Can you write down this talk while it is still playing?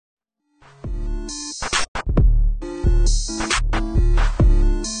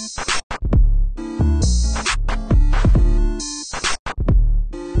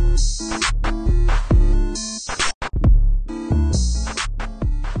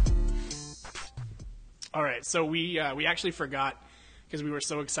right, so we actually forgot because we were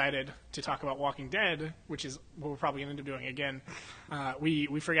so excited to talk about Walking Dead, which is what we're probably going to end up doing again.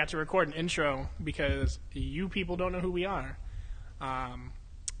 We forgot to record an intro because you people don't know who we are.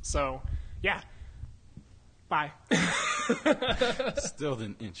 So, yeah. Bye. Still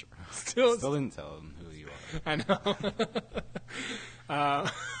didn't intro. Still didn't tell them who you are. I know.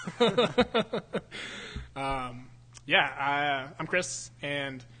 Yeah, I'm Chris,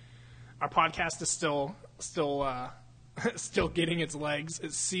 and our podcast is still getting its legs,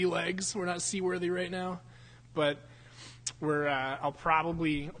 its sea legs. We're not seaworthy right now, but I'll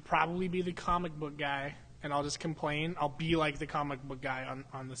probably be the comic book guy, and I'll just complain. I'll be like the comic book guy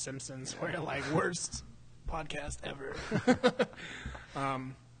on The Simpsons, where like worst podcast ever.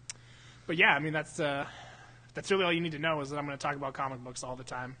 But yeah, I mean that's really all you need to know is that I'm going to talk about comic books all the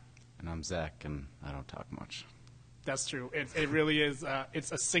time. And I'm Zach, and I don't talk much. That's true. It really is.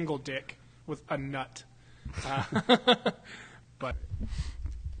 It's a single dick with a nut. But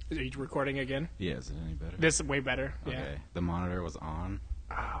are you recording again? Yeah, is it any better? This is way better. Okay. Yeah. The monitor was on.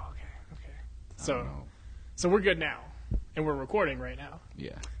 Oh, okay. So we're good now, and we're recording right now.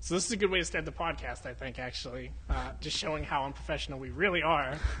 Yeah. So this is a good way to start the podcast, I think. Actually, just showing how unprofessional we really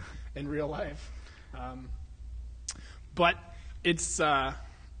are in real life. But it's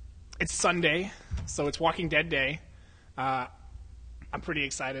Sunday, so it's Walking Dead Day. I'm pretty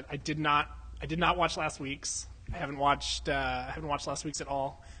excited. I did not watch last week's. I haven't watched last week's at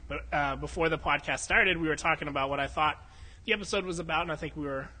all. But before the podcast started, we were talking about what I thought the episode was about, and I think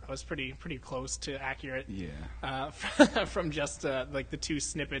I was pretty close to accurate. Yeah. From just like the two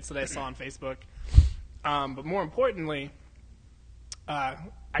snippets that I saw on Facebook. But more importantly,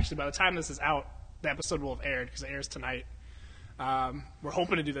 actually, by the time this is out, the episode will have aired because it airs tonight. We're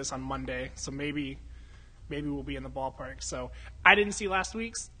hoping to do this on Monday, so maybe we'll be in the ballpark. So I didn't see last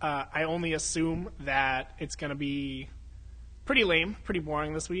week's. I only assume that it's going to be pretty lame, pretty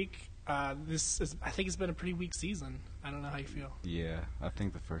boring this week. I think it's been a pretty weak season. I don't know how you feel. Yeah, I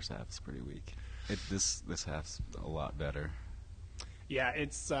think the first half is pretty weak. This half's a lot better. Yeah,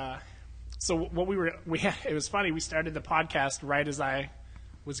 it's so what it was funny. We started the podcast right as I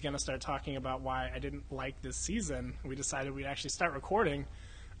was going to start talking about why I didn't like this season. We decided we'd actually start recording.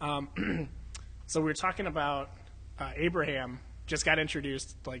 So we were talking about Abraham just got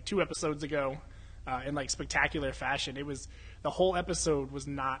introduced like 2 episodes ago in like spectacular fashion. The whole episode was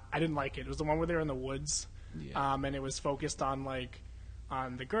not, I didn't like it. It was the one where they're in the woods. Yeah. And it was focused on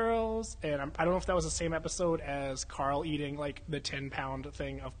the girls. And I don't know if that was the same episode as Carl eating like the 10-pound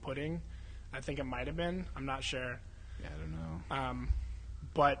thing of pudding. I think it might have been. I'm not sure. Yeah, I don't know.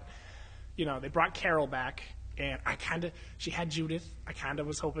 But, they brought Carol back, and she had Judith. I kind of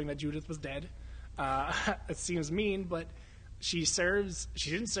was hoping that Judith was dead. It seems mean, but she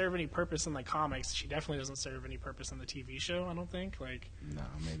didn't serve any purpose in the comics. She definitely doesn't serve any purpose in the TV show, I don't think. No,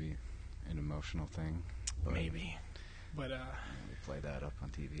 maybe an emotional thing. But maybe. But, we play that up on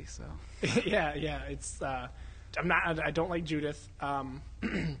TV, so. yeah, it's, I don't like Judith. I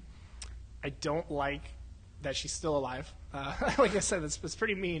don't like that she's still alive. Like I said, it's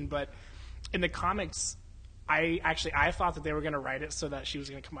pretty mean, but in the comics, I thought that they were going to write it so that she was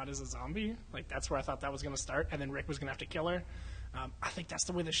going to come out as a zombie. Like, that's where I thought that was going to start, and then Rick was going to have to kill her. I think that's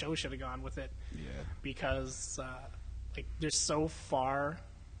the way the show should have gone with it. Yeah. Because, they're so far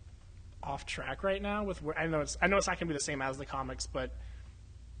off track right now with where I know it's not going to be the same as the comics, but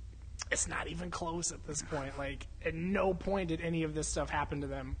it's not even close at this point. Like, at no point did any of this stuff happen to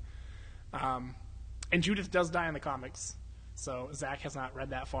them. And Judith does die in the comics. So Zach has not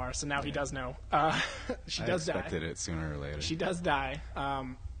read that far, so now he does know. She does die. I expected it sooner or later. She does die.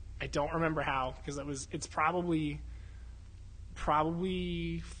 I don't remember how, because it's probably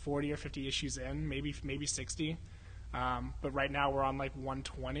 40 or 50 issues in, maybe 60. But right now we're on like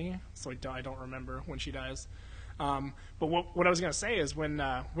 120, so I don't remember when she dies. But what I was going to say is when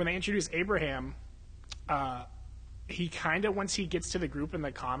they introduce Abraham, he kind of, once he gets to the group in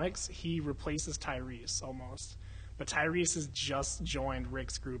the comics, he replaces Tyrese almost. But Tyrese has just joined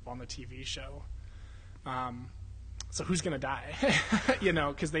Rick's group on the TV show. So who's going to die?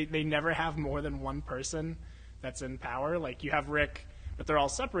 Because they never have more than one person that's in power. Like, you have Rick, but they're all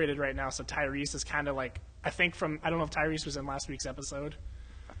separated right now, so Tyrese is kind of like, I don't know if Tyrese was in last week's episode.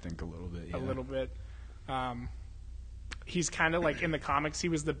 I think a little bit, yeah. A little bit. He's kind of like, in the comics, he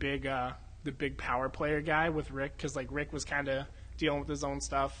was the big power player guy with Rick, because like Rick was kind of dealing with his own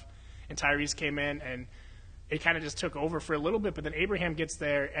stuff, and Tyrese came in and it kind of just took over for a little bit. But then Abraham gets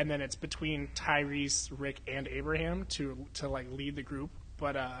there, and then it's between Tyrese, Rick, and Abraham to like lead the group.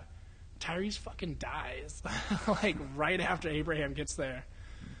 But Tyrese fucking dies like right after Abraham gets there.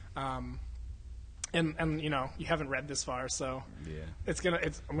 and you haven't read this far, so Yeah.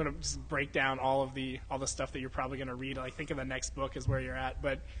 I'm gonna just break down all the stuff that you're probably gonna read. I think in the next book is where you're at.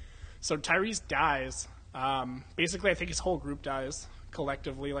 But so Tyrese dies. Basically, I think his whole group dies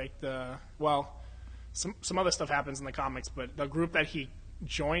collectively. Some other stuff happens in the comics, but the group that he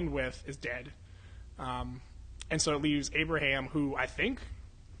joined with is dead. And so it leaves Abraham, who I think,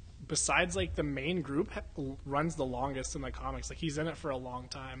 besides like the main group, runs the longest in the comics. Like he's in it for a long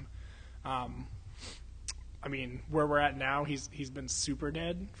time. I mean, where we're at now, he's been super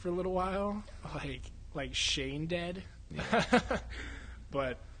dead for a little while, like Shane dead. Yeah.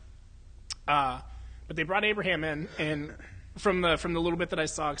 but they brought Abraham in, and from the little bit that I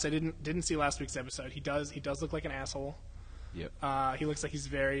saw, because I didn't see last week's episode, he does look like an asshole. Yep. He looks like he's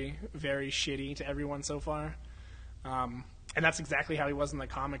very, very shitty to everyone so far. And that's exactly how he was in the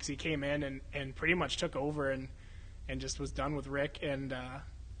comics. He came in and pretty much took over and just was done with Rick, and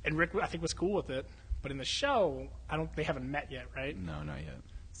Rick I think was cool with it. But in the show, they haven't met yet, right? No, not yet.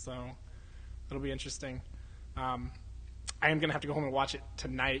 So it'll be interesting. I am going to have to go home and watch it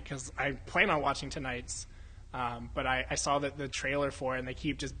tonight because I plan on watching tonight's. But I saw that the trailer for it, and they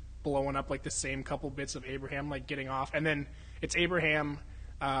keep just blowing up like the same couple bits of Abraham like getting off, and then it's Abraham,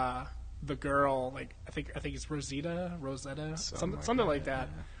 the girl, like I think it's Rosetta, something like that.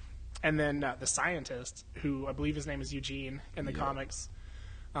 Yeah. And then the scientist, who I believe his name is Eugene in the comics.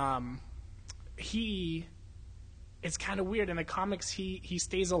 It's kind of weird in the comics. He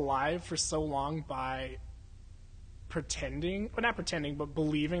stays alive for so long by not pretending, but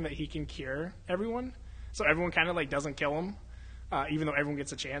believing that he can cure everyone. So everyone kind of like doesn't kill him, even though everyone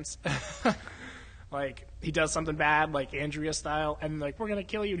gets a chance. Like he does something bad, like Andrea style, and like we're gonna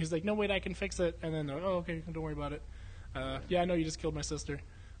kill you. And he's like, no, wait, I can fix it. And then they're like, oh, okay, don't worry about it. Yeah, I know you just killed my sister,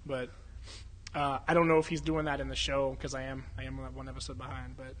 but I don't know if he's doing that in the show because I am one episode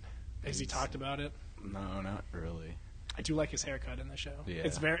behind. But has he talked about it? No, not really. I do like his haircut in the show. Yeah.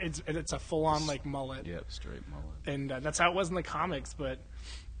 It's a full on like mullet. Yep, straight mullet. And that's how it was in the comics, but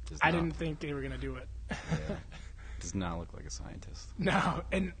I didn't think they were gonna do it. Yeah. Does not look like a scientist. No,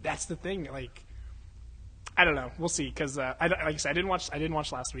 and that's the thing. Like, I don't know. We'll see. Because like I said, I didn't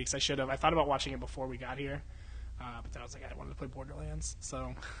watch last week's. I should have. I thought about watching it before we got here, but then I was like, I wanted to play Borderlands,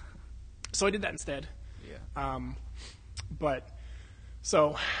 so I did that instead. Yeah. But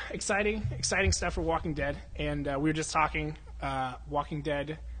so exciting stuff for Walking Dead, and we were just talking Walking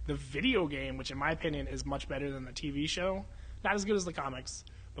Dead, the video game, which in my opinion is much better than the TV show. Not as good as the comics,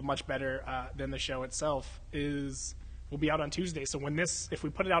 but much better than the show itself. Will be out on Tuesday. So if we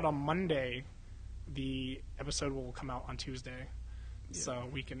put it out on Monday, the episode will come out on Tuesday. Yeah. So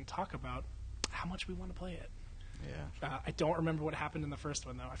we can talk about how much we want to play it. Yeah. I don't remember what happened in the first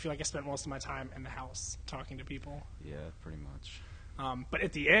one, though. I feel like I spent most of my time in the house talking to people. Yeah, pretty much. But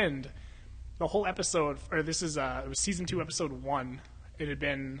at the end, the whole episode, it was season 2, episode 1. It had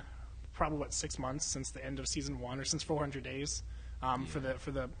been probably 6 months since the end of season 1, or since 400 days for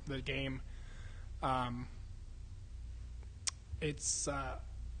the game.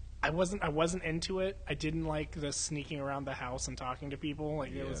 I wasn't into it. I didn't like the sneaking around the house and talking to people.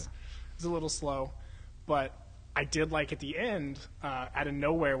 Like it was a little slow, but I did like at the end, out of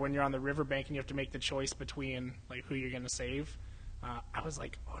nowhere, when you're on the riverbank and you have to make the choice between like who you're going to save. I was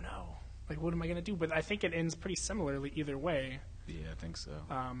like, oh no, like what am I going to do? But I think it ends pretty similarly either way. Yeah, I think so.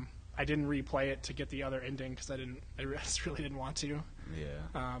 I didn't replay it to get the other ending because I just really didn't want to.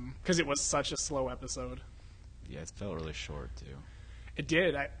 Yeah. Because it was such a slow episode. Yeah, it felt really short too. It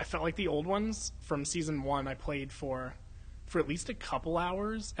did. I felt like the old ones from season 1 I played for at least a couple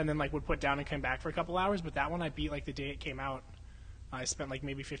hours, and then like would put down and come back for a couple hours. But that one I beat like the day it came out. I spent like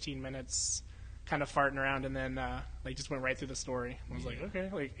maybe 15 minutes kind of farting around, and then like just went right through the story. I was like, okay,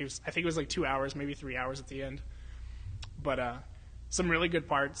 like I think it was like 2 hours, maybe 3 hours at the end. But some really good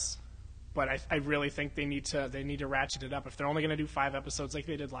parts. But I really think they need to ratchet it up. If they're only going to do 5 episodes like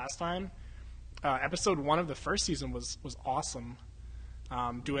they did last time, episode 1 of the first season was awesome.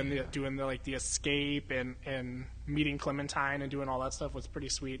 Doing the like the escape and meeting Clementine and doing all that stuff was pretty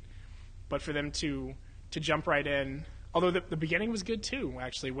sweet. But for them to jump right in, although the beginning was good too,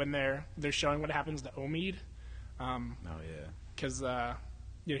 actually, when they're showing what happens to Omid. Oh yeah. Because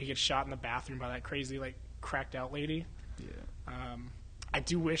he gets shot in the bathroom by that crazy like cracked out lady. Yeah. I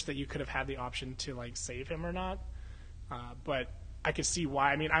do wish that you could have had the option to like save him or not, but I could see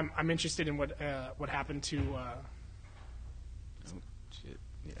why. I mean, I'm interested in what happened to. Oh shit!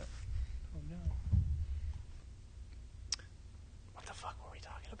 Yeah. Oh no! What the fuck were we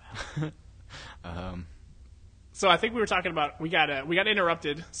talking about? So I think we were talking about we got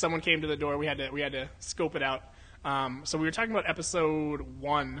interrupted. Someone came to the door. We had to scope it out. So we were talking about episode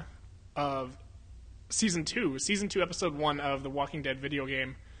 1 of season 2, episode 1 of the Walking Dead video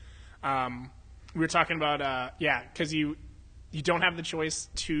game. We were talking about because you don't have the choice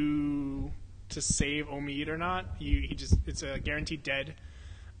to save Omid or not. It's a guaranteed dead.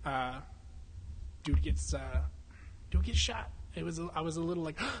 Dude gets shot. I was a little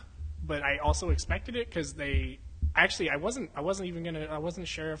like, but I also expected it because I wasn't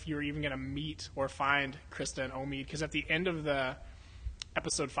sure if you were even gonna meet or find Krista and Omid, because at the end of the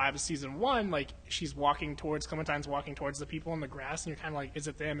episode 5 of season 1, like, she's Clementine's walking towards the people in the grass, and you're kind of like, is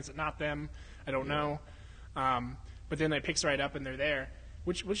it them? Is it not them? I don't know. But then it picks right up and they're there,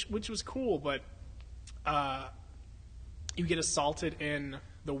 which was cool. But you get assaulted in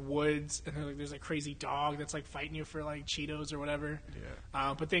the woods, and there's a crazy dog that's like fighting you for like Cheetos or whatever.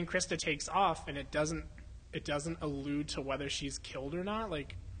 Yeah. But then Krista takes off, and it doesn't allude to whether she's killed or not.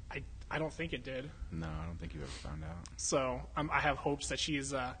 Like, I don't think it did. No, I don't think you ever found out. So I have hopes that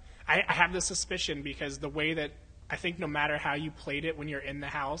she's. I have this suspicion because the way that I think no matter how you played it when you're in the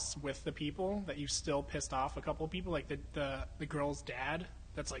house with the people, that you still pissed off a couple of people, like the girl's dad.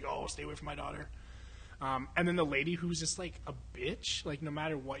 That's like, oh, stay away from my daughter. And then the lady who's just like a bitch, like no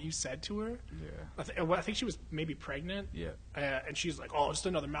matter what you said to her. Yeah. I think she was maybe pregnant. Yeah. And she's like, oh, just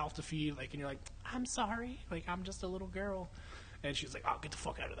another mouth to feed. Like, and you're like, I'm sorry. Like, I'm just a little girl. And she's like, oh, get the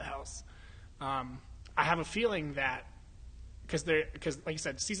fuck out of the house. I have a feeling that because like you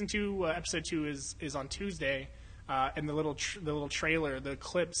said, season 2, episode 2 is on Tuesday. And the little trailer, the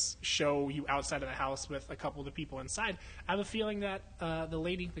clips show you outside of the house with a couple of the people inside. I have a feeling that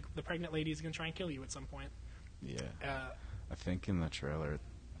the pregnant lady, is going to try and kill you at some point. Yeah. I think in the trailer,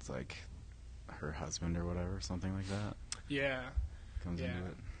 it's like her husband or whatever, something like that. Yeah. Comes into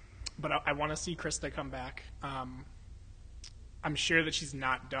it. But I want to see Krista come back. I'm sure that she's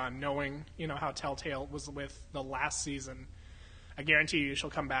not done, knowing how Telltale was with the last season. I guarantee you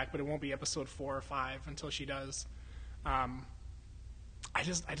she'll come back, but it won't be episode 4 or 5 until she does. I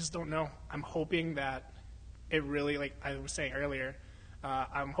just don't know. I'm hoping that it really, like I was saying earlier,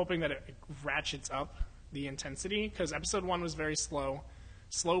 I'm hoping that it ratchets up the intensity, because episode 1 was very slow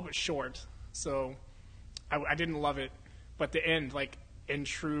but short. So I didn't love it, but the end, like in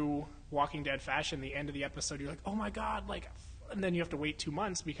true Walking Dead fashion, the end of the episode, you're like, oh my god, like, and then you have to wait 2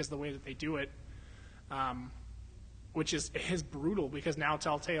 months because the way that they do it. Which is brutal, because now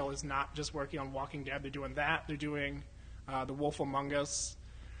Telltale is not just working on Walking Dead. They're doing that. They're doing The Wolf Among Us.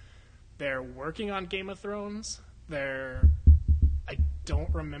 They're working on Game of Thrones. I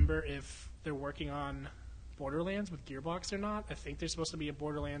don't remember if they're working on Borderlands with Gearbox or not. I think there's supposed to be a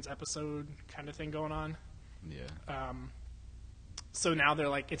Borderlands episode kind of thing going on. Yeah. So now they're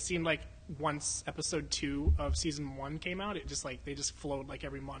like, it seemed like once episode 2 of season 1 came out, it just like, they just flowed like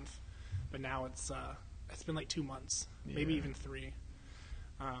every month. But now it's been like 2 months, maybe even 3,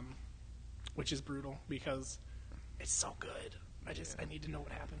 which is brutal because it's so good. I need to know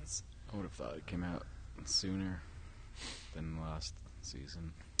what happens. I would have thought it came out sooner than last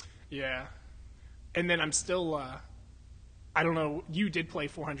season. Yeah. And then I'm still, I don't know, you did play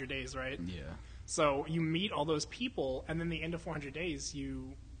 400 Days, right? Yeah. So you meet all those people, and then the end of 400 Days,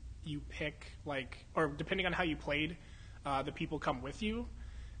 you pick, like, or depending on how you played, the people come with you.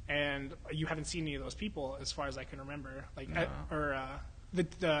 And you haven't seen any of those people, as far as I can remember. Like, no.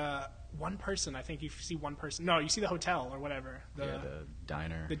 The one person, I think you see one person. No, you see the hotel or whatever. The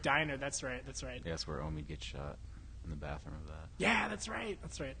diner. The diner. That's right. Yeah, that's where Omid gets shot, in the bathroom of that. Yeah, that's right.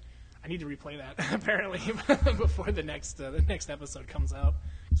 I need to replay that apparently before the next episode comes out,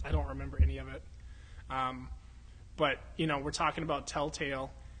 because I don't remember any of it. But we're talking about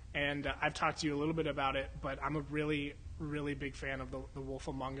Telltale, and I've talked to you a little bit about it, but I'm a really big fan of the Wolf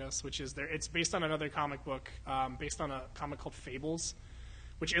Among Us, which is it's based on another comic book, based on a comic called Fables,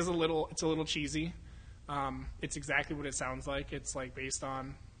 which is a little cheesy. It's exactly what it sounds like. It's like based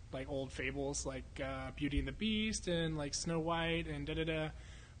on like old fables, like Beauty and the Beast and like Snow White and da-da-da,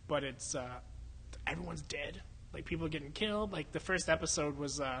 but it's everyone's dead. Like, people are getting killed. Like, the first episode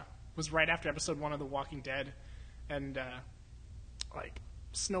was right after episode 1 of The Walking Dead, and like,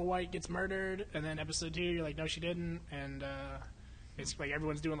 Snow White gets murdered, and then episode 2, you're like, no, she didn't, and it's like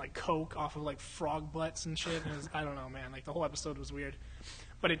everyone's doing like coke off of like frog butts and shit. And I don't know, man. Like, the whole episode was weird,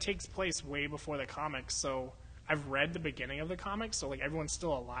 but it takes place way before the comics. So I've read the beginning of the comics, so like everyone's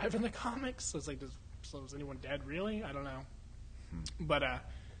still alive in the comics. So it's like, is anyone dead? Really? I don't know. But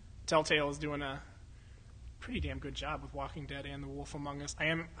Telltale is doing a pretty damn good job with Walking Dead and The Wolf Among Us.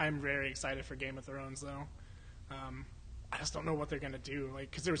 I'm very excited for Game of Thrones, though. I just don't know what they're going to do.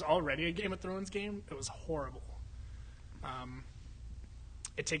 Like, because there was already a Game of Thrones game. It was horrible.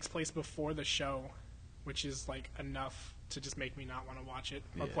 It takes place before the show, which is, like, enough to just make me not want to watch it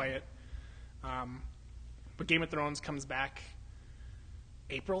or play it. But Game of Thrones comes back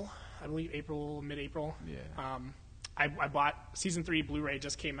April, I believe, mid-April. Yeah. I bought season 3 Blu-ray,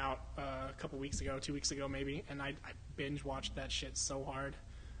 just came out a couple weeks ago, 2 weeks ago maybe, and I binge watched that shit so hard.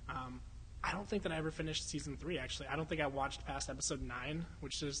 I don't think that I ever finished season 3, actually. I don't think I watched past episode 9,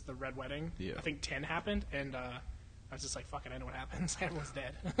 which is the Red Wedding. Yeah. I think 10 happened, and I was just like, fuck it, I know what happens. Everyone's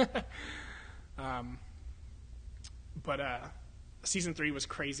dead. But season 3 was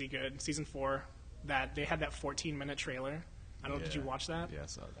crazy good. Season 4, that they had that 14-minute trailer. I don't know, did you watch that? Yeah, I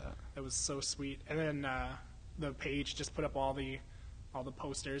saw that. It was so sweet. And then the page just put up all the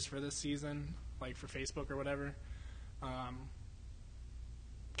posters for this season, like for Facebook or whatever. God,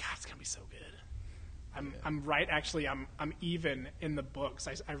 it's gonna be so good. I'm right. Actually, I'm even in the books.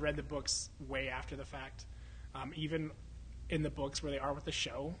 I read the books way after the fact. Even in the books where they are with the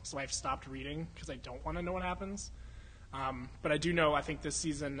show, so I've stopped reading because I don't want to know what happens. But I do know. I think this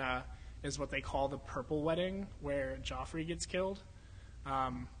season is what they call the Purple Wedding, where Joffrey gets killed.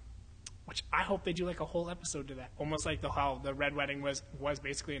 Which I hope they do like a whole episode to that, almost like how the Red Wedding was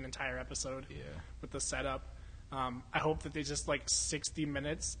basically an entire episode. Yeah. With the setup. I hope that they just like 60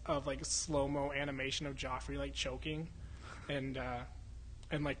 minutes of like slow-mo animation of Joffrey like choking, and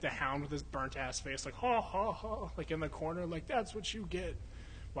like the Hound with his burnt ass face like ha ha ha, like in the corner, like that's what you get,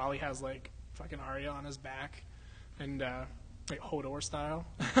 while he has like fucking Arya on his back, and like Hodor style,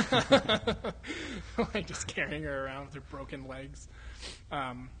 like just carrying her around with her broken legs.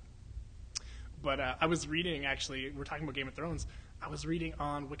 But I was reading, actually, we're talking about Game of Thrones. I was reading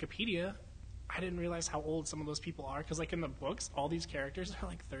on Wikipedia. I didn't realize how old some of those people are, because like in the books, all these characters are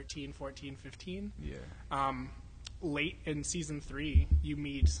like 13, 14, 15. Yeah. Late in season 3, you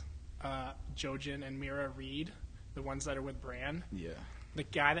meet Jojen and Mira Reed, the ones that are with Bran. Yeah. The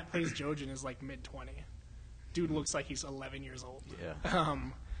guy that plays Jojen is like mid-20. Dude looks like he's 11 years old. Yeah.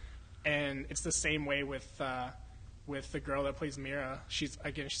 And it's the same way with the girl that plays Mira. She's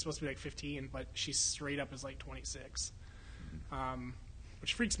supposed to be like 15, but she straight up is like 26,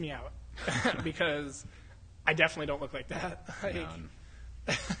 which freaks me out because I definitely don't look like that.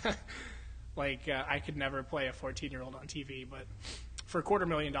 Like, I could never play a 14-year-old on TV, but for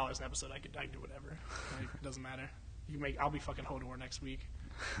 $250,000 an episode, I could do whatever. Like, it doesn't matter. I'll be fucking Hodor next week.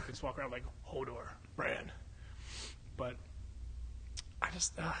 Just walk around like Hodor, Bran. But I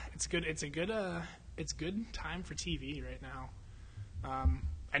just it's good. It's good time for TV right now.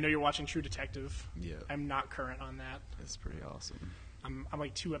 I know you're watching True Detective. Yeah. I'm not current on that. It's pretty awesome. I'm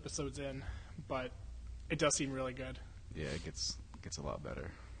like 2 episodes in, but it does seem really good. Yeah, it gets a lot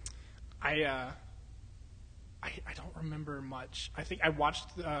better. I don't remember much. I think I watched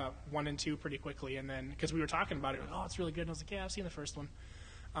 1 and 2 pretty quickly, and then because we were talking about it, it's really good. And I was like, yeah, I've seen the first one.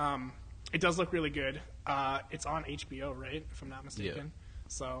 It does look really good. It's on HBO, right? If I'm not mistaken. Yeah.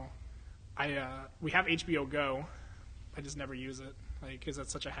 So, we have HBO Go. I just never use it, like, because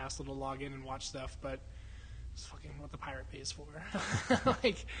it's such a hassle to log in and watch stuff. But it's fucking what the pirate pays for.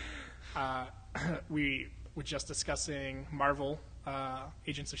 Like, we were just discussing Marvel.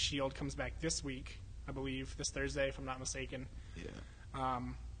 Agents of S.H.I.E.L.D. comes back this week, I believe, this Thursday, if I'm not mistaken. Yeah.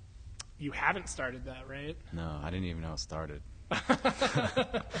 You haven't started that, right? No, I didn't even know it started.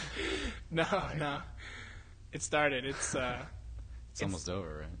 No. It started. It's almost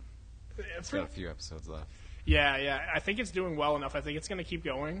over, right? It's got a few episodes left. Yeah. I think it's doing well enough. I think it's going to keep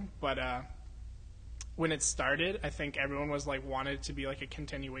going. But when it started, I think everyone was like wanted it to be like a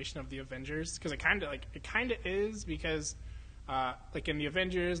continuation of the Avengers, because it kind of is, because like in the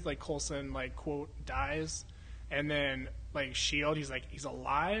Avengers, like Coulson like quote dies, and then like S.H.I.E.L.D. he's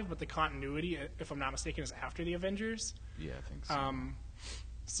alive, but the continuity, if I'm not mistaken, is after the Avengers. Yeah, I think so.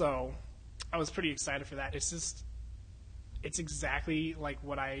 So I was pretty excited for that. It's exactly like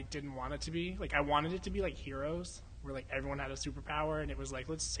what I didn't want it to be. Like, I wanted it to be like Heroes, where like everyone had a superpower and it was like,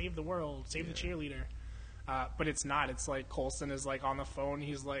 let's save the world, save the cheerleader. But it's not. It's like Coulson is like on the phone.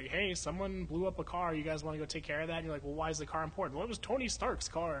 He's like, hey, someone blew up a car. You guys want to go take care of that? And you're like, well, why is the car important? Well, it was Tony Stark's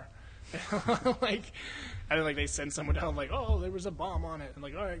car. Like, and then like they send someone down like, oh, there was a bomb on it. And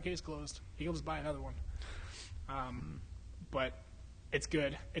like, all right, case closed. He goes buy another one. But it's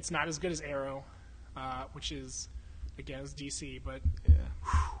good. It's not as good as Arrow, which is, again, it's DC, but Yeah.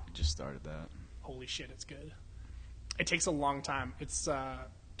 I just started that. holy shit, it's good. It takes a long time. It's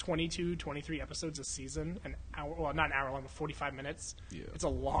 22, 23 episodes a season, an hour, well, not an hour long, but 45 minutes. Yeah. It's a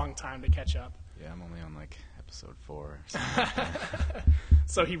long time to catch up. Yeah, I'm only on like episode 4.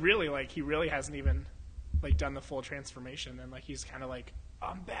 So he really hasn't even like done the full transformation, and like he's kind of like,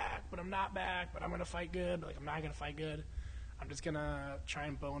 I'm back, but I'm not back, but I'm gonna fight good, but like I'm not gonna fight good. I'm just gonna try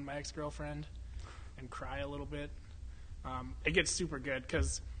and bone my ex-girlfriend and cry a little bit. It gets super good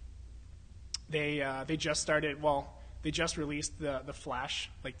because they just started. Well, they just released the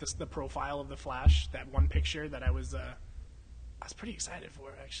Flash, like the profile of the Flash. That one picture that I was pretty excited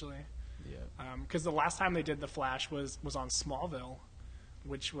for, actually. Yeah. Because the last time they did the Flash was on Smallville,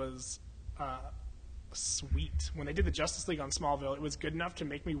 which was sweet. When they did the Justice League on Smallville, it was good enough to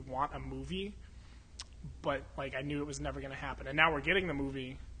make me want a movie, but like I knew it was never going to happen. And now we're getting the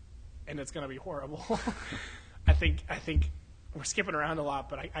movie, and it's going to be horrible. I think we're skipping around a lot,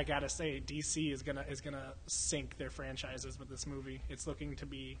 but I gotta say DC is gonna sink their franchises with this movie. It's looking to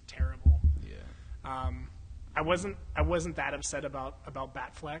be terrible. Yeah. I wasn't that upset about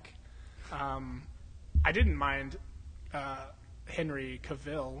Batfleck. I didn't mind Henry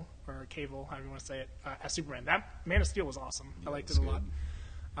Cavill, or Cavill, however you want to say it, as Superman. That Man of Steel was awesome. Yeah, I liked it a lot.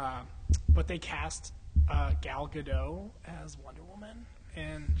 But they cast Gal Gadot as Wonder Woman,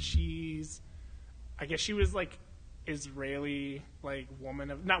 and I guess she was like Israeli, like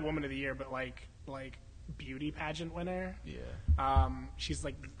not woman of the year, but like beauty pageant winner. Yeah. She's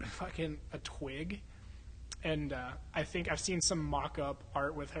like fucking a twig. And I think I've seen some mock-up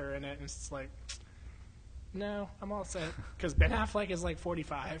art with her in it, and it's like, no, I'm all set. Because Ben Affleck is like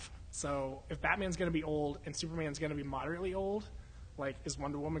 45, so if Batman's going to be old and Superman's going to be moderately old, like, is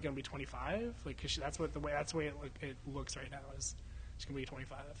Wonder Woman going to be 25? Like, cause that's the way it looks right now. Is she's going to be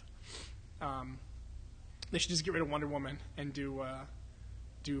 25? They should just get rid of Wonder Woman and do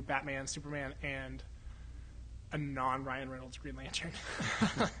Batman, Superman, and a non-Ryan Reynolds Green Lantern.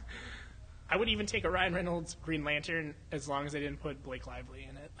 I would even take a Ryan Reynolds Green Lantern as long as they didn't put Blake Lively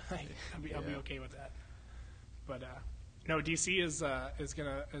in it. I'll be okay with that. But no, DC is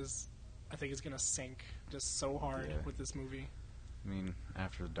gonna sink just so hard with this movie. I mean,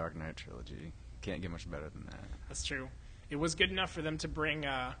 after the Dark Knight trilogy, can't get much better than that. That's true. It was good enough for them to bring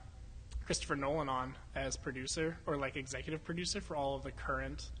Christopher Nolan on as producer, or like executive producer, for all of the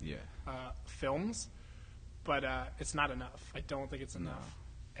current films, but it's not enough. I don't think it's enough.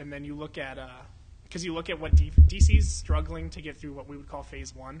 And then you look at what DC's struggling to get through what we would call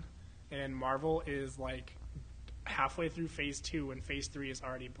Phase 1, and Marvel is like halfway through Phase 2, and Phase 3 is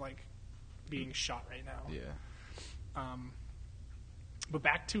already like being shot right now. Yeah. But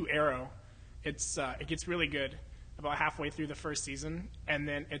back to Arrow, it gets really good about halfway through the first season, and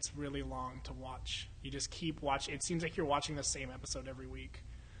then it's really long to watch. You just keep watching. It seems like you're watching the same episode every week,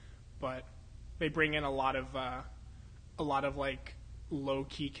 but they bring in a lot of like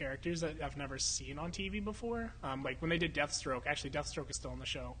low-key characters that I've never seen on TV before. Like when they did Deathstroke, actually Deathstroke is still on the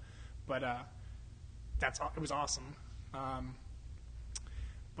show, but it was awesome.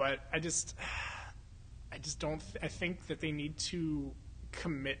 But I just don't. I think that they need to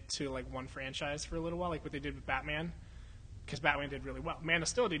commit to like one franchise for a little while, like what they did with Batman, because Batman did really well. Man of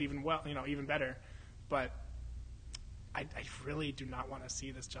Steel did even better. But I really do not want to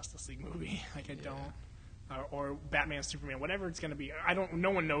see this Justice League movie. Like I don't. Or Batman, Superman, whatever it's going to be. No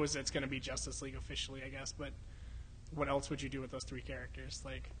one knows it's going to be Justice League officially, I guess. But what else would you do with those three characters?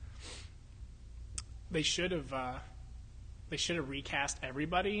 Like, they should have recast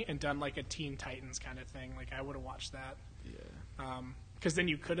everybody and done like a Teen Titans kind of thing. Like, I would have watched that. Yeah. Because then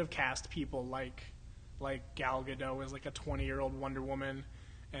you could have cast people like Gal Gadot as like a 20-year-old Wonder Woman,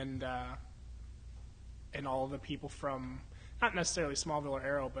 and all the people from not necessarily Smallville or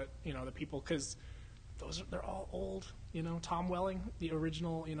Arrow, but the people, because they're all old. Tom Welling, the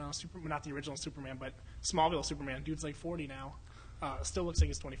original, not the original Superman, but Smallville Superman. Dude's like 40 now. Still looks like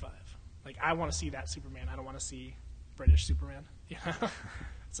he's 25. Like, I want to see that Superman. I don't want to see British Superman.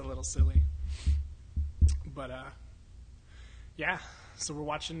 It's a little silly. But yeah. So we're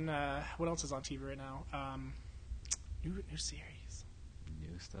watching. What else is on TV right now? New series.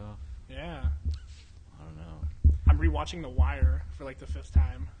 New stuff. Yeah. I don't know. I'm rewatching The Wire for like the 5th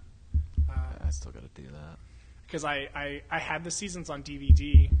time. I still got to do that. Because I had the seasons on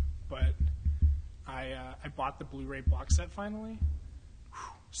DVD, but I bought the Blu-ray box set finally.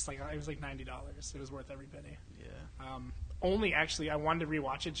 Just like it was like $90. It was worth every penny. Yeah. Only actually, I wanted to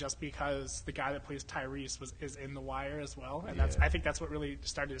rewatch it just because the guy that plays Tyrese is in The Wire as well, and I think that's what really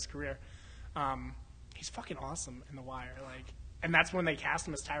started his career. He's fucking awesome in The Wire, like, and that's when they cast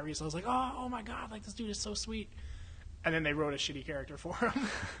him as Tyrese. I was like, oh my god, like this dude is so sweet. And then they wrote a shitty character for him,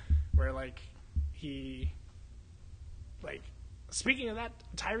 where like he, like, speaking of that,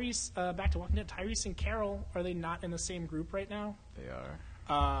 Tyrese, back to Walking Dead, Tyrese and Carol, are they not in the same group right now? They are.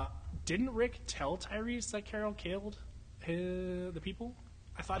 Didn't Rick tell Tyrese that Carol killed the people?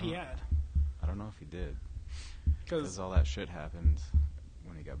 I thought he had. I don't know if he did. Because all that shit happened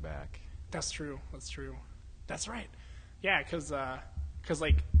when he got back. That's true. That's right. Yeah, because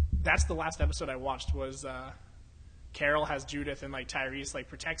like, that's the last episode I watched was Carol has Judith and like Tyrese like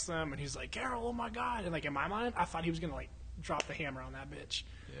protects them, and he's like, Carol, oh my god, and like in my mind I thought he was gonna like drop the hammer on that bitch,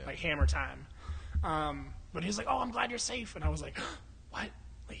 like hammer time. But he's like, oh, I'm glad you're safe, and I was like, what?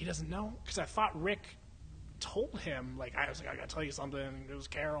 Like he doesn't know? Because I thought Rick told him, like I was like, I gotta tell you something. It was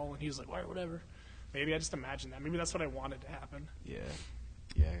Carol, and he was like, whatever. Maybe I just imagined that. Maybe that's what I wanted to happen. Yeah,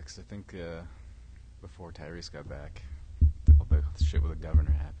 because I think before Tyrese got back, all the shit with the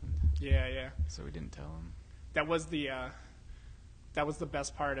governor happened. Yeah. So we didn't tell him. That was the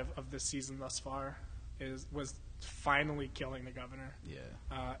best part of this season thus far, was finally killing the governor.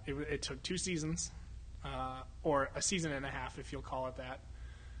 Yeah. It took 2 seasons, or a season and a half, if you'll call it that.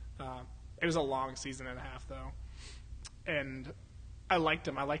 It was a long season and a half, though, and I liked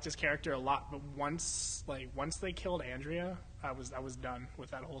him. I liked his character a lot. But once they killed Andrea, I was done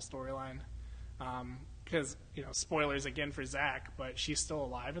with that whole storyline. Because spoilers again for Zach, but she's still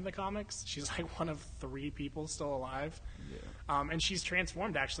alive in the comics. She's like one of 3 people still alive. Yeah. And she's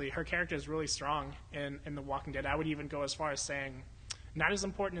transformed. Actually, her character is really strong in The Walking Dead. I would even go as far as saying, not as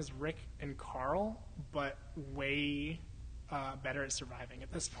important as Rick and Carl, but way better at surviving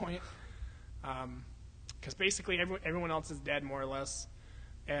at this point. Because basically everyone else is dead, more or less,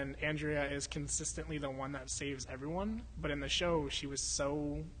 and Andrea is consistently the one that saves everyone. But in the show, she was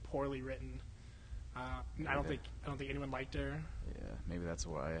so poorly written. I don't think anyone liked her. Yeah, maybe that's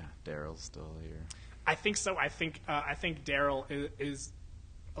why Daryl's still here. I think so. I think Daryl is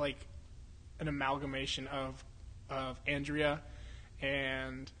like an amalgamation of Andrea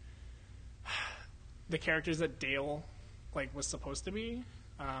and the characters that Dale like was supposed to be.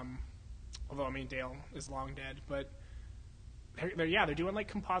 Although, I mean, Dale is long dead, but they're doing like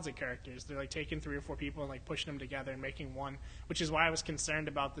composite characters. They're like taking 3 or 4 people and like pushing them together and making one, which is why I was concerned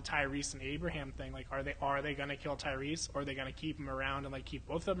about the Tyrese and Abraham thing. Like, are they going to kill Tyrese, or are they going to keep him around and like keep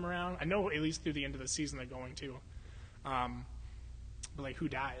both of them around? I know at least through the end of the season they're going to, but like who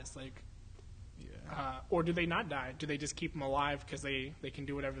dies? Like, or do they not die? Do they just keep them alive because they can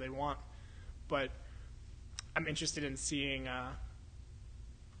do whatever they want? But I'm interested in seeing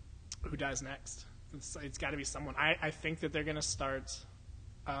who dies next. It's got to be someone. I think that they're going to start.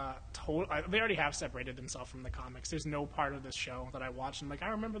 They already have separated themselves from the comics. There's no part of this show that I watched and like I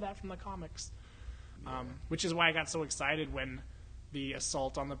remember that from the comics, which is why I got so excited when the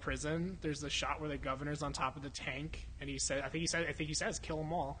assault on the prison. There's the shot where the governor's on top of the tank, and I think he says kill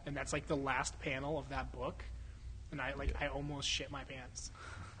them all, and that's like the last panel of that book, and I almost shit my pants.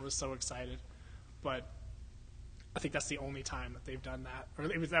 I was so excited, but I think that's the only time that they've done that, or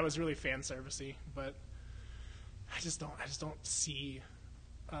that was really fan servicey. But I just don't see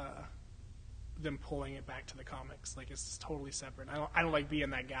them pulling it back to the comics. Like it's totally separate. I don't like being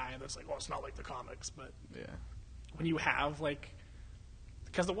that guy that's like, oh, it's not like the comics. But when you have like,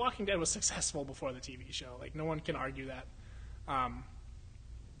 because The Walking Dead was successful before the TV show, like no one can argue that.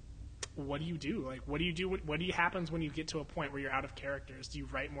 What do you do? Like, what happens when you get to a point where you're out of characters? Do you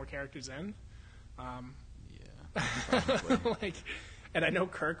write more characters in? Like, and I know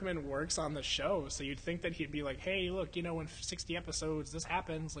Kirkman works on the show, so you'd think that he'd be like, hey, look, in 60 episodes this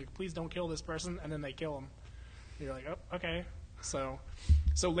happens, like please don't kill this person, and then they kill him. And you're like, oh, okay. So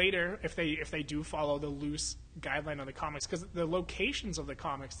later, if they do follow the loose guideline of the comics, because the locations of the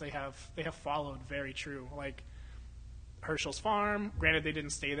comics they have followed very true. Like Herschel's farm, granted they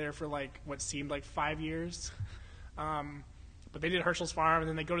didn't stay there for like what seemed like 5 years, but they did Herschel's farm, and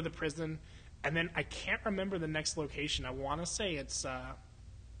then they go to the prison. And then I can't remember the next location. I want to say it's the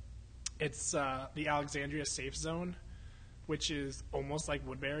Alexandria Safe Zone, which is almost like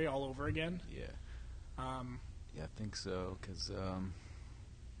Woodbury all over again. Yeah. I think so, because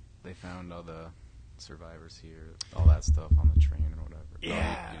they found all the survivors here, all that stuff on the train or whatever.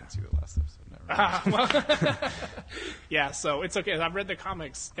 Yeah. Oh, you didn't see the last episode, never mind. Yeah, so it's okay. I've read the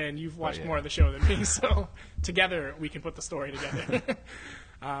comics, and you've watched more of the show than me, so together we can put the story together.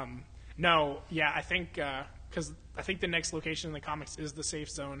 No, yeah, I think because I think the next location in the comics is the Safe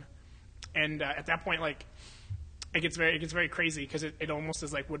Zone, and at that point, like, it gets very crazy because it almost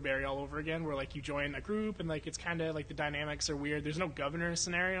is like Woodbury all over again, where like you join a group and like it's kind of like the dynamics are weird. There's no governor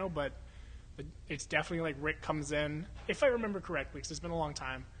scenario, but it's definitely like Rick comes in, if I remember correctly, because it's been a long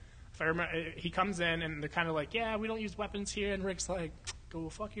time. If I remember, he comes in and they're kind of like, yeah, we don't use weapons here, and Rick's like, go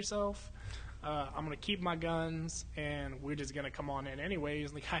fuck yourself. I'm going to keep my guns, and we're just going to come on in anyways.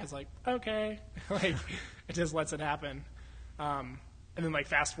 And the guy's like, okay. Like, it just lets it happen. And then, like,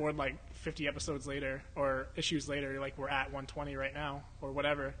 fast forward, like, 50 episodes later, or issues later, like, we're at 120 right now, or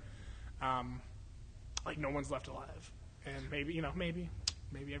whatever. Like, no one's left alive. And maybe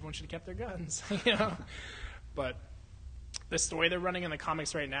everyone should have kept their guns, But the story they're running in the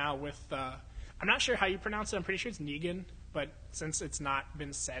comics right now with, I'm not sure how you pronounce it. I'm pretty sure it's Negan, but since it's not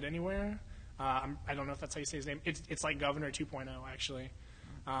been said anywhere, I don't know if that's how you say his name. It's like Governor 2.0 actually.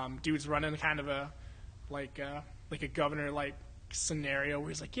 Dude's running kind of a governor like scenario where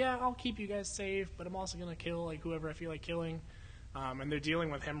he's like, yeah, I'll keep you guys safe, but I'm also gonna kill like whoever I feel like killing. And they're dealing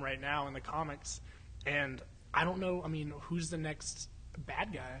with him right now in the comics, and I don't know. I mean, who's the next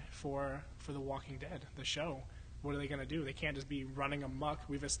bad guy for The Walking Dead, the show? What are they going to do? They can't just be running amok.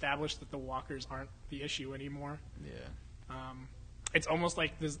 We've established that the walkers aren't the issue anymore. Yeah. It's almost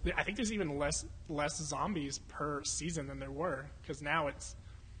like I think there's even less zombies per season than there were, because now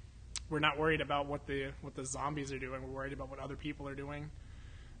we're not worried about what the zombies are doing. We're worried about what other people are doing.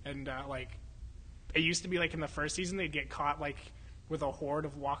 And like it used to be like in the first season they'd get caught like with a horde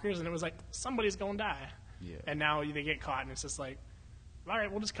of walkers, and it was like somebody's going to die. Yeah. And now they get caught, and it's just like, all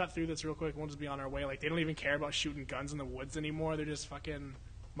right, we'll just cut through this real quick. We'll just be on our way. Like, they don't even care about shooting guns in the woods anymore. They're just fucking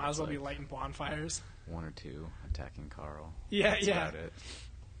might as well be lighting bonfires. One or two attacking Carl. Yeah, That's yeah. about it.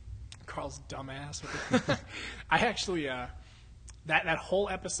 Carl's dumbass. I actually that whole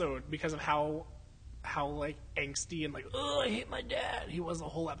episode, because of how like angsty and like, oh, I hate my dad, he was the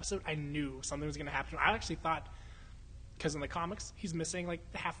whole episode. I knew something was going to happen. I actually thought, because in the comics he's missing like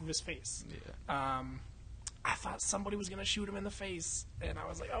half of his face. Yeah. I thought somebody was going to shoot him in the face, and I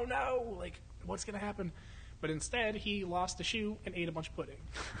was like, oh no, like, what's going to happen? But instead, he lost a shoe and ate a bunch of pudding.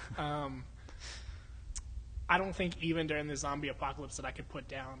 I don't think even during the zombie apocalypse that I could put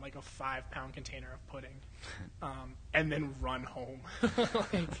down like a 5-pound container of pudding and then run home.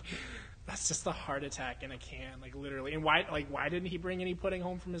 Like, that's just a heart attack in a can, like, literally. And why didn't he bring any pudding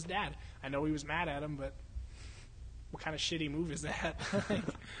home from his dad? I know he was mad at him, but what kind of shitty move is that? Like,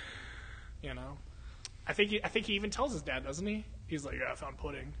 you know? I think he even tells his dad, doesn't he? He's like, yeah, I found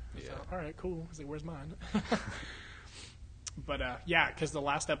pudding. Yeah. So, all right, cool. He's like, where's mine? But yeah, because the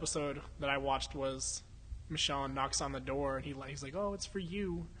last episode that I watched was Michonne knocks on the door, and he's like, oh, it's for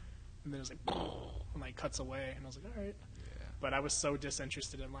you. And then it's like, and like cuts away, and I was like, all right. Yeah. But I was so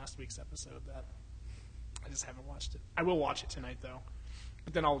disinterested in last week's episode that I just haven't watched it. I will watch it tonight though.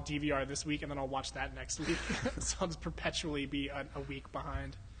 But then I'll DVR this week, and then I'll watch that next week. So I'll just perpetually be a week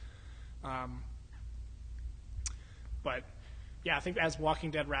behind. But yeah, I think as Walking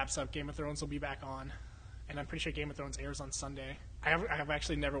Dead wraps up, Game of Thrones will be back on, and I'm pretty sure Game of Thrones airs on Sunday. I have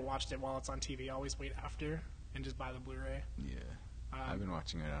actually never watched it while it's on TV. I always wait after and just buy the Blu-ray. Yeah. I've been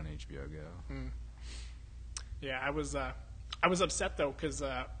watching it on HBO Go. Yeah, I was upset though because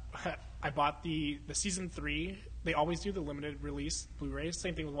I bought the season 3. They always do the limited release Blu-rays.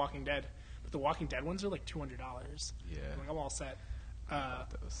 Same thing with Walking Dead, but the Walking Dead ones are like $200. Yeah. Like, I'm all set.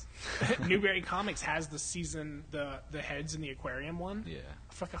 Those. Newberry Comics has the season, the heads in the aquarium one. Yeah.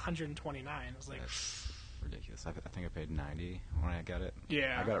 For like $129. I was like, that's ridiculous. I think I paid $90 when I got it.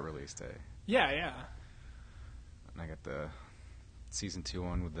 Yeah. I got it release day. yeah. And I got the season 2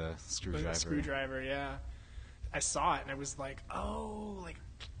 one with the screwdriver. The screwdriver, yeah. I saw it and I was like, oh, like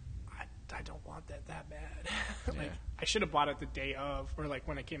I don't want that bad. Like, Yeah. I should have bought it the day of, or like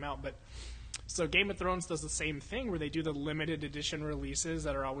when it came out. But so Game of Thrones does the same thing where they do the limited edition releases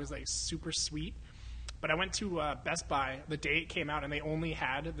that are always like super sweet. But I went to Best Buy the day it came out, and they only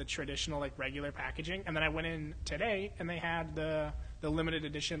had the traditional like regular packaging. And then I went in today, and they had the limited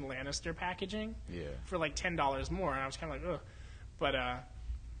edition Lannister packaging. Yeah. For like $10 more, and I was kind of like, ugh. But I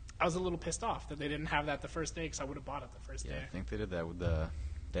was a little pissed off that they didn't have that the first day, because I would have bought it the first Yeah, day. I think they did that with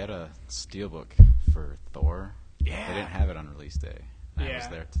they had a steelbook for Thor. Yeah. They didn't have it on release day. I Yeah. was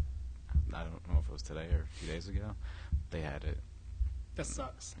there. I don't know if it was today or a few days ago. They had it. That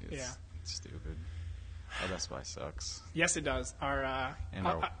sucks. It's Yeah. stupid. Our Best Buy sucks. Yes, it does. Our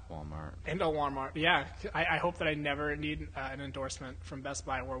Walmart. and our Walmart. Yeah, I hope that I never need an endorsement from Best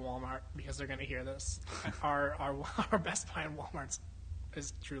Buy or Walmart, because they're going to hear this. our Best Buy and Walmart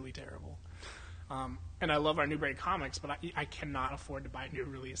is truly terrible. And I love our Newberry Comics, but I cannot afford to buy new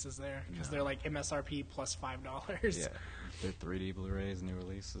releases there, because they're like MSRP plus $5. Yeah, their 3D Blu-rays new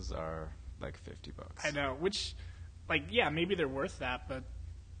releases are like $50. I know, which, like, yeah, maybe they're worth that, but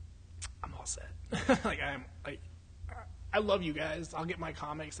I'm all set. I love you guys. I'll get my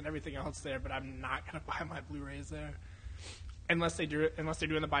comics and everything else there, but I'm not gonna buy my Blu-rays there unless they're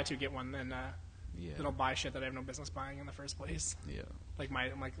doing the buy two get one. Then then I'll buy shit that I have no business buying in the first place. Yeah. Like my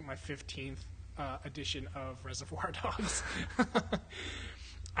 15th edition of Reservoir Dogs.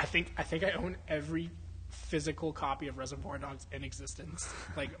 I think I own every physical copy of Reservoir Dogs in existence,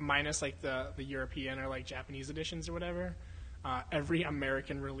 like minus like the European or like Japanese editions or whatever. Every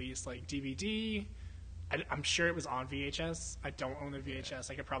American release, like DVD, I'm sure it was on VHS. I don't own the VHS.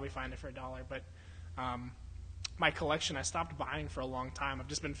 I could probably find it for $1, but my collection, I stopped buying for a long time. I've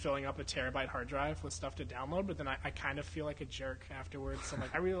just been filling up a terabyte hard drive with stuff to download, but then I kind of feel like a jerk afterwards. So I'm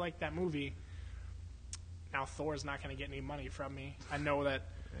like, I really like that movie. Now Thor's not going to get any money from me. I know that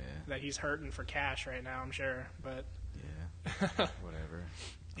he's hurting for cash right now, I'm sure, but... Yeah, whatever.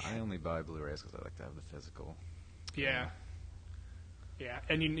 I only buy Blu-rays because I like to have the physical. Yeah. Yeah,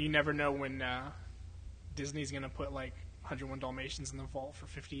 and you never know when Disney's going to put, like, 101 Dalmatians in the vault for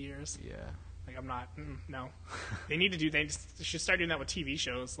 50 years. Yeah. Like, I'm not, no. They should start doing that with TV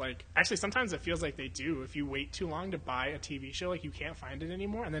shows. Like, actually, sometimes it feels like they do. If you wait too long to buy a TV show, like, you can't find it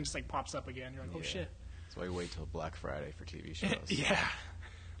anymore, and then just, like, pops up again. You're like, oh, shit. That's why you wait till Black Friday for TV shows. Yeah.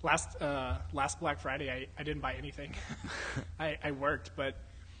 Last Black Friday, I didn't buy anything. I worked, but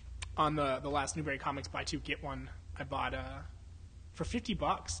on the last Newberry Comics Buy Two, Get One, I bought, for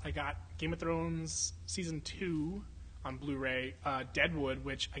 $50, I got Game of Thrones Season 2 on Blu-ray, Deadwood,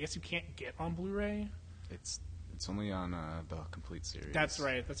 which I guess you can't get on Blu-ray. It's only on the complete series. That's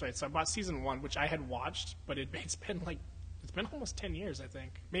right. So I bought Season 1, which I had watched, but it's been almost 10 years, I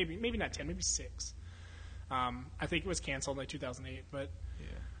think. Maybe not 10, maybe 6. I think it was canceled in like 2008, but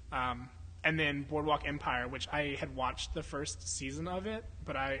yeah. And then Boardwalk Empire, which I had watched the first season of it,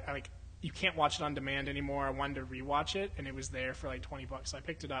 but I like you can't watch it on demand anymore. I wanted to rewatch it, and it was there for like $20, so I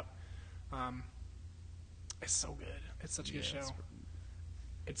picked it up. It's so good. It's such a good show.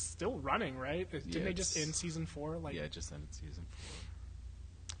 It's still running, right? Didn't they just end season 4? Like, yeah, it just ended season 4.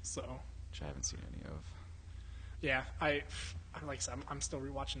 So, which I haven't seen any of. Yeah, like I said, I'm still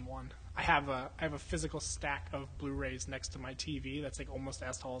rewatching 1. I have a physical stack of Blu-rays next to my TV that's like almost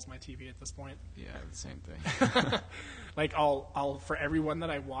as tall as my TV at this point. Yeah, the same thing. Like I'll for every one that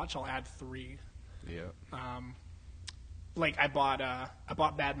I watch, I'll add 3. Yeah. Like I bought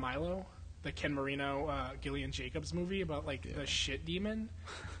Bad Milo, the Ken Marino, Gillian Jacobs movie about like the shit demon,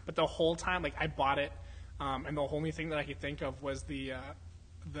 but the whole time like I bought it, and the only thing that I could think of was the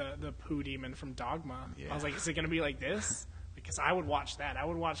poo demon from Dogma. Yeah. I was like, is it gonna be like this? Because I would watch that. I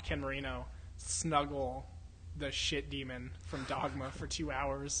would watch Ken Marino snuggle the shit demon from Dogma for 2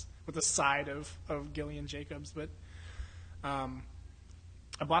 hours with a side of Gillian Jacobs. But I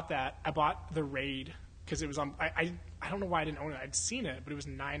bought that. I bought The Raid because it was on. I don't know why I didn't own it. I'd seen it, but it was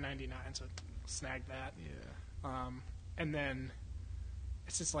 $9.99, so I snagged that. Yeah. And then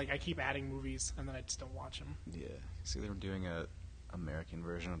it's just like I keep adding movies, and then I just don't watch them. Yeah. See, they were doing a American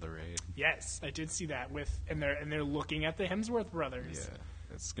version of The Raid. Yes, I did see that and they're looking at the Hemsworth brothers. Yeah,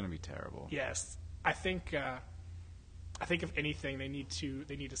 it's gonna be terrible. Yes, I think if anything, they need to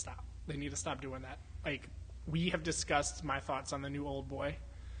stop. They need to stop doing that. Like we have discussed my thoughts on the new Old Boy,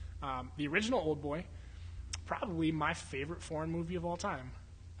 the original Old Boy, probably my favorite foreign movie of all time.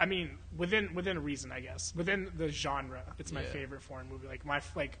 I mean, within reason, I guess. Within the genre, it's my favorite foreign movie. Like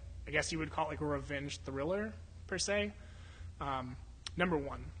I guess you would call it like a revenge thriller per se. Number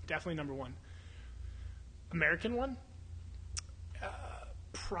 1, definitely number 1. American one,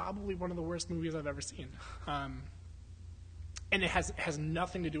 probably one of the worst movies I've ever seen. And it has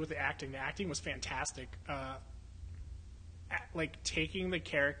nothing to do with the acting. The acting was fantastic. Like taking the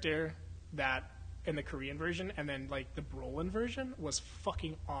character that in the Korean version and then like the Brolin version was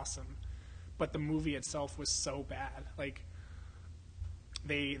fucking awesome, but the movie itself was so bad. Like.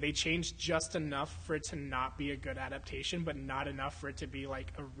 They changed just enough for it to not be a good adaptation, but not enough for it to be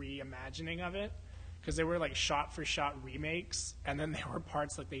like a reimagining of it. Because they were like shot-for-shot remakes, and then there were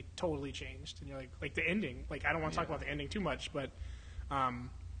parts that they totally changed. And you're like the ending. Like I don't want to talk about the ending too much, but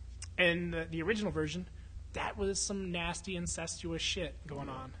in the original version, that was some nasty incestuous shit going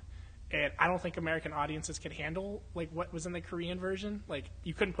on. And I don't think American audiences could handle like what was in the Korean version. Like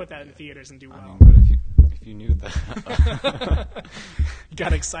you couldn't put that in theaters and do well. I mean, but if you knew that. You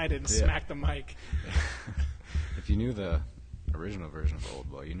got excited and smacked the mic. If you knew the original version of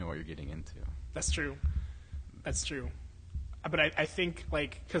Old Boy, you know what you're getting into. That's true. But I think,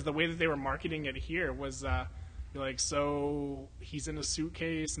 like, because the way that they were marketing it here was, you're like, so he's in a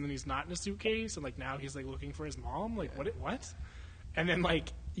suitcase, and then he's not in a suitcase, and, like, now he's, like, looking for his mom? Like, what? And then,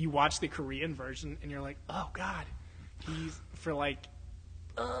 like, you watch the Korean version, and you're like, oh, God. He's, for, like,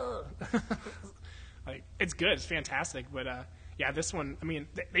 like, it's good. It's fantastic. But, yeah, this one, I mean,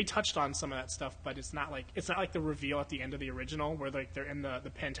 they touched on some of that stuff, but it's not like the reveal at the end of the original where like they're in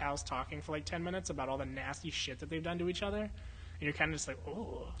the penthouse talking for like 10 minutes about all the nasty shit that they've done to each other, and you're kind of just like,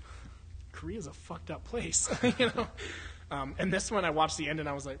 oh, Korea's a fucked up place, you know. And this one, I watched the end and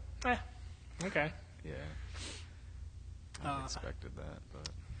I was like, okay. Yeah. I expected that,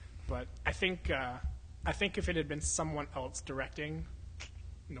 but I think if it had been someone else directing,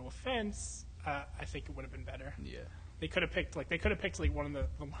 no offense, I think it would have been better. Yeah. They could have picked like one of the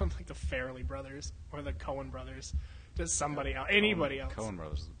Farrelly brothers or the Coen brothers, just somebody else, anybody else. Coen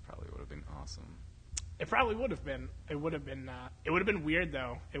brothers probably would have been awesome. It probably would have been. It would have been. It would have been weird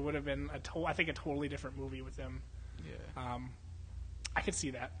though. It would have been I think a totally different movie with them. Yeah. I could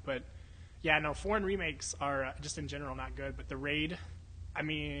see that, but yeah, no. Foreign remakes are just in general not good. But The Raid, I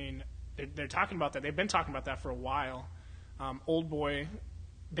mean, they're talking about that. They've been talking about that for a while. Old Boy,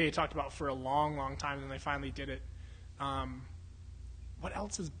 they had talked about for a long, long time, and they finally did it. What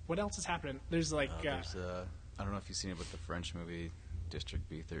else is happening? There's like I don't know if you've seen it, but the French movie District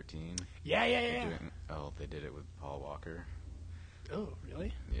B13. Yeah. They did it with Paul Walker. Oh,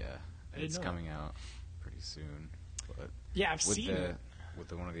 really? Yeah, it's coming out pretty soon. But yeah, I've seen it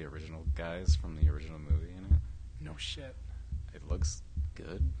with one of the original guys from the original movie in it. No shit. It looks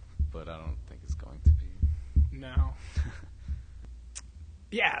good, but I don't think it's going to be. No.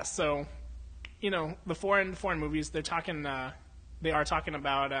 Yeah, so the foreign movies, they are talking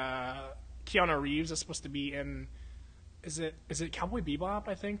about Keanu Reeves is supposed to be in. Is it Cowboy Bebop?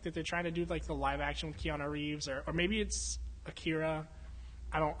 I think that they're trying to do like the live action with Keanu Reeves, or maybe it's Akira.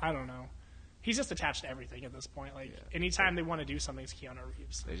 I don't know. He's just attached to everything at this point. Like anytime they want to do something, it's Keanu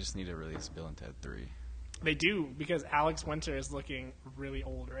Reeves. They just need to release Bill and Ted 3. They do, because Alex Winter is looking really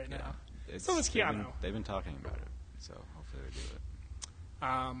old right now. So is Keanu. They've been talking about it, so hopefully they do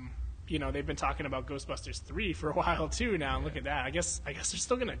it. They've been talking about Ghostbusters 3 for a while too now. Yeah. Look at that. I guess they're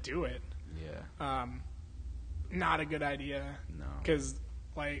still going to do it. Yeah. Not a good idea. No. Because,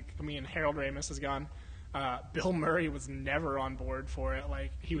 Harold Ramis is gone. Bill Murray was never on board for it.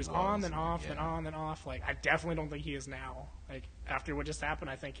 Like, he was on and off and on and off. Like, I definitely don't think he is now. Like, after what just happened,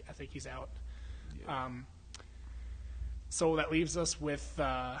 I think he's out. Yeah. So that leaves us with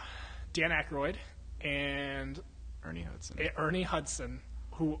Dan Aykroyd and Ernie Hudson,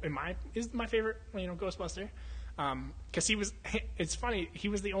 who is my favorite, Ghostbuster. Because it's funny, he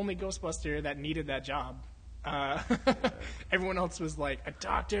was the only Ghostbuster that needed that job. Everyone else was like a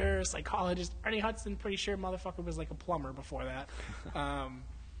doctor, psychologist. Ernie Hudson, pretty sure motherfucker was like a plumber before that. I'm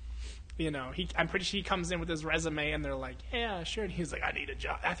pretty sure he comes in with his resume and they're like, yeah, sure. And he's like, I need a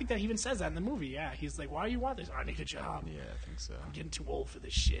job. I think that he even says that in the movie. Yeah, he's like, why do you want this? I need a job. Yeah, I think so. I'm getting too old for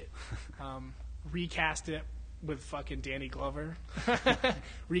this shit. Recast it with fucking Danny Glover.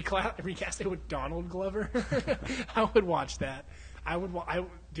 Recast it with Donald Glover. I would watch that.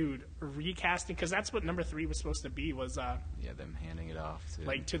 Dude, recasting, because that's what number 3 was supposed to be, was them handing it off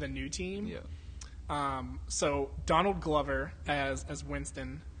to the new team. Yeah. So Donald Glover as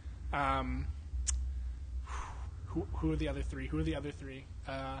Winston. Who are the other 3?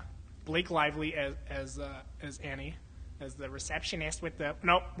 Blake Lively as Annie, as the receptionist with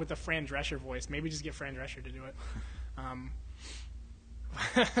the Fran Drescher voice. Maybe just get Fran Drescher to do it.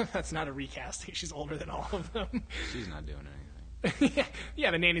 That's not a recasting. She's older than all of them. She's not doing anything. Yeah,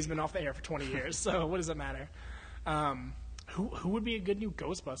 the nanny's been off the air for 20 years, so what does it matter? Who would be a good new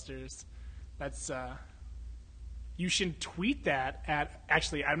Ghostbusters? That's you should tweet that at.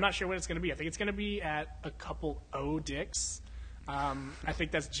 Actually, I'm not sure what it's going to be. I think it's going to be at a couple dicks. I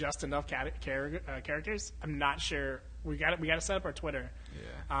think that's just enough characters. I'm not sure. We got to set up our Twitter.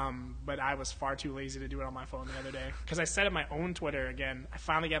 Yeah. But I was far too lazy to do it on my phone the other day because I set up my own Twitter again. I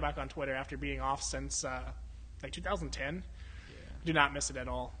finally got back on Twitter after being off since 2010. Do not miss it at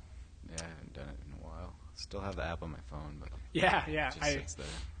all. Yeah, I haven't done it in a while. Still have the app on my phone, but yeah. It just sits there.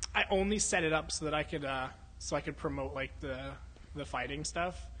 I only set it up so that I could promote like the fighting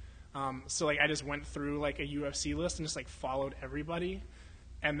stuff. So like I just went through like a UFC list and just like followed everybody,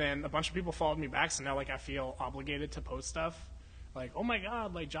 and then a bunch of people followed me back. So now like I feel obligated to post stuff. Like, oh my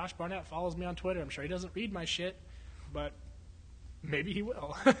god, like Josh Barnett follows me on Twitter. I'm sure he doesn't read my shit, but maybe he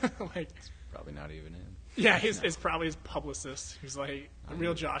will. Like, it's probably not even in. Yeah, it's probably his publicist. He's like, the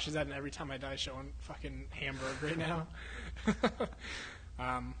real Josh is at an Every Time I Die showing fucking Hamburg right now.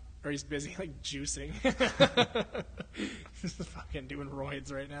 Or he's busy like juicing. He's fucking doing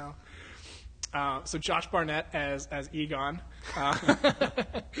roids right now. So Josh Barnett as Egon,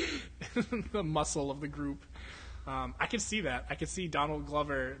 the muscle of the group. I could see that. I could see Donald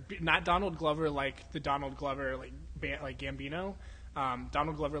Glover, not Donald Glover like the Donald Glover like Gambino.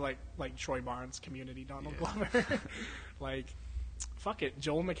 Donald Glover like Troy Barnes, Community Donald Glover. Like, fuck it.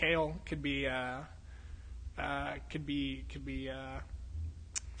 Joel McHale could be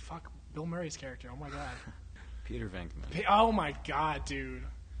fuck Bill Murray's character. Oh my god. Peter Venkman. Oh my god, dude.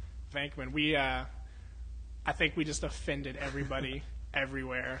 Venkman. I think we just offended everybody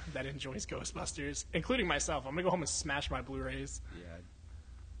everywhere that enjoys Ghostbusters, including myself. I'm gonna go home and smash my Blu-rays. Yeah.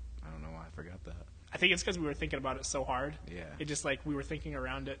 I don't know why I forgot that. I think it's because we were thinking about it so hard. Yeah. It just like we were thinking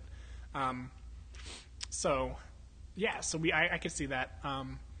around it. So Yeah, so I could see that.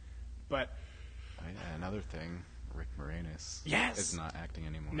 But Another thing, Rick Moranis is not acting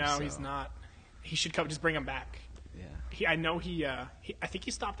anymore. No, he's not. He should come. Just bring him back. Yeah. I know he. I think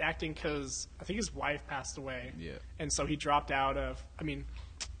he stopped acting because I think his wife passed away. Yeah. And so he dropped out of. I mean,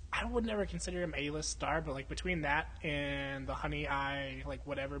 I would never consider him A-list star, but like between that and the Honey I like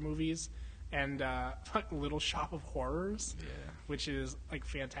whatever movies, and Little Shop of Horrors, which is like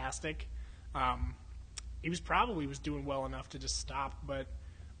fantastic. He was probably doing well enough to just stop, but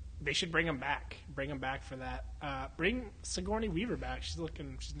they should bring him back. Bring him back for that. Bring Sigourney Weaver back. She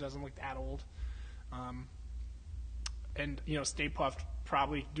doesn't look that old. And Stay Puft,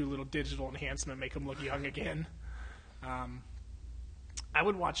 probably do a little digital enhancement, make him look young again. I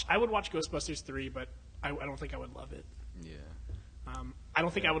would watch Ghostbusters 3, but I don't think I would love it. Yeah. I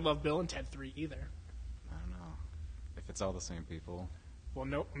don't think I would love Bill and Ted 3 either. I don't know if it's all the same people. Well,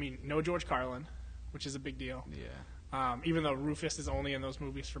 no George Carlin, which is a big deal. Yeah. Even though Rufus is only in those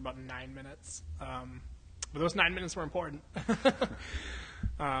movies for about 9 minutes. But those 9 minutes were important.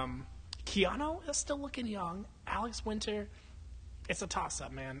 Keanu is still looking young. Alex Winter, it's a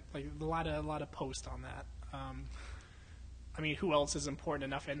toss-up, man. Like a lot of post on that. I mean, who else is important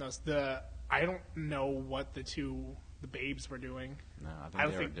enough in those? I don't know what the babes were doing. No, I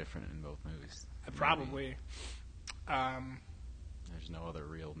think they were different in both movies. Probably. There's no other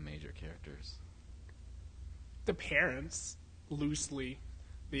real major characters. The parents, loosely.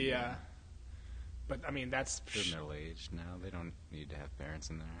 But I mean, that's they're middle-aged now. They don't need to have parents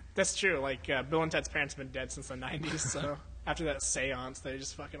in there. That's true. Like Bill and Ted's parents have been dead since the 90s, so after that seance, they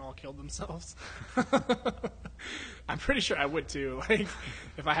just fucking all killed themselves. I'm pretty sure I would too. Like,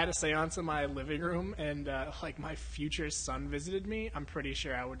 if I had a seance in my living room and like my future son visited me, I'm pretty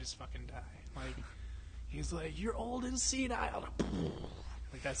sure I would just fucking die. Like, he's like, "You're old and senile."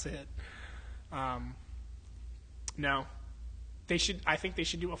 Like, that's it. No. I think they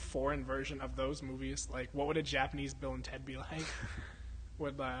should do a foreign version of those movies. Like, what would a Japanese Bill and Ted be like?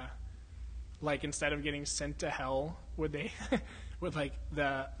 Would like instead of getting sent to hell, would they would like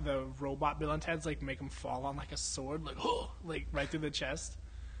the robot Bill and Ted's like make them fall on like a sword, like like right through the chest?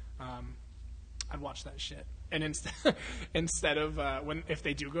 I'd watch that shit. And instead of if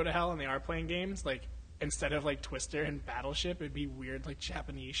they do go to hell and they are playing games, like instead of like Twister and Battleship, it'd be weird like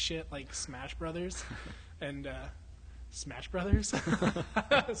Japanese shit like Smash Brothers and Smash Brothers?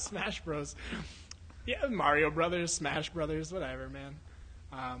 Smash Bros. Yeah, Mario Brothers, Smash Brothers, whatever, man.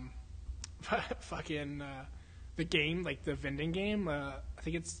 Fucking the game, like the vending game. I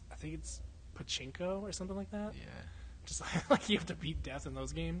think it's Pachinko or something like that. Yeah. Just like you have to beat death in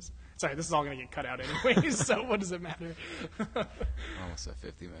those games. Sorry, this is all gonna get cut out anyways. So what does it matter? Almost at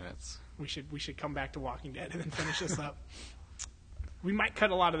 50 minutes. We should come back to Walking Dead and then finish this up. We might cut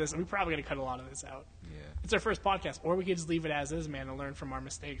a lot of this. We're probably going to cut a lot of this out. Yeah. It's our first podcast. Or we could just leave it as is, man, and learn from our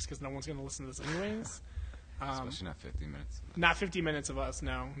mistakes because no one's going to listen to this anyways. Especially not 50 minutes. Not 50 minutes of us,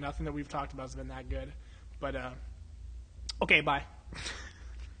 no. Nothing that we've talked about has been that good. But, okay, bye.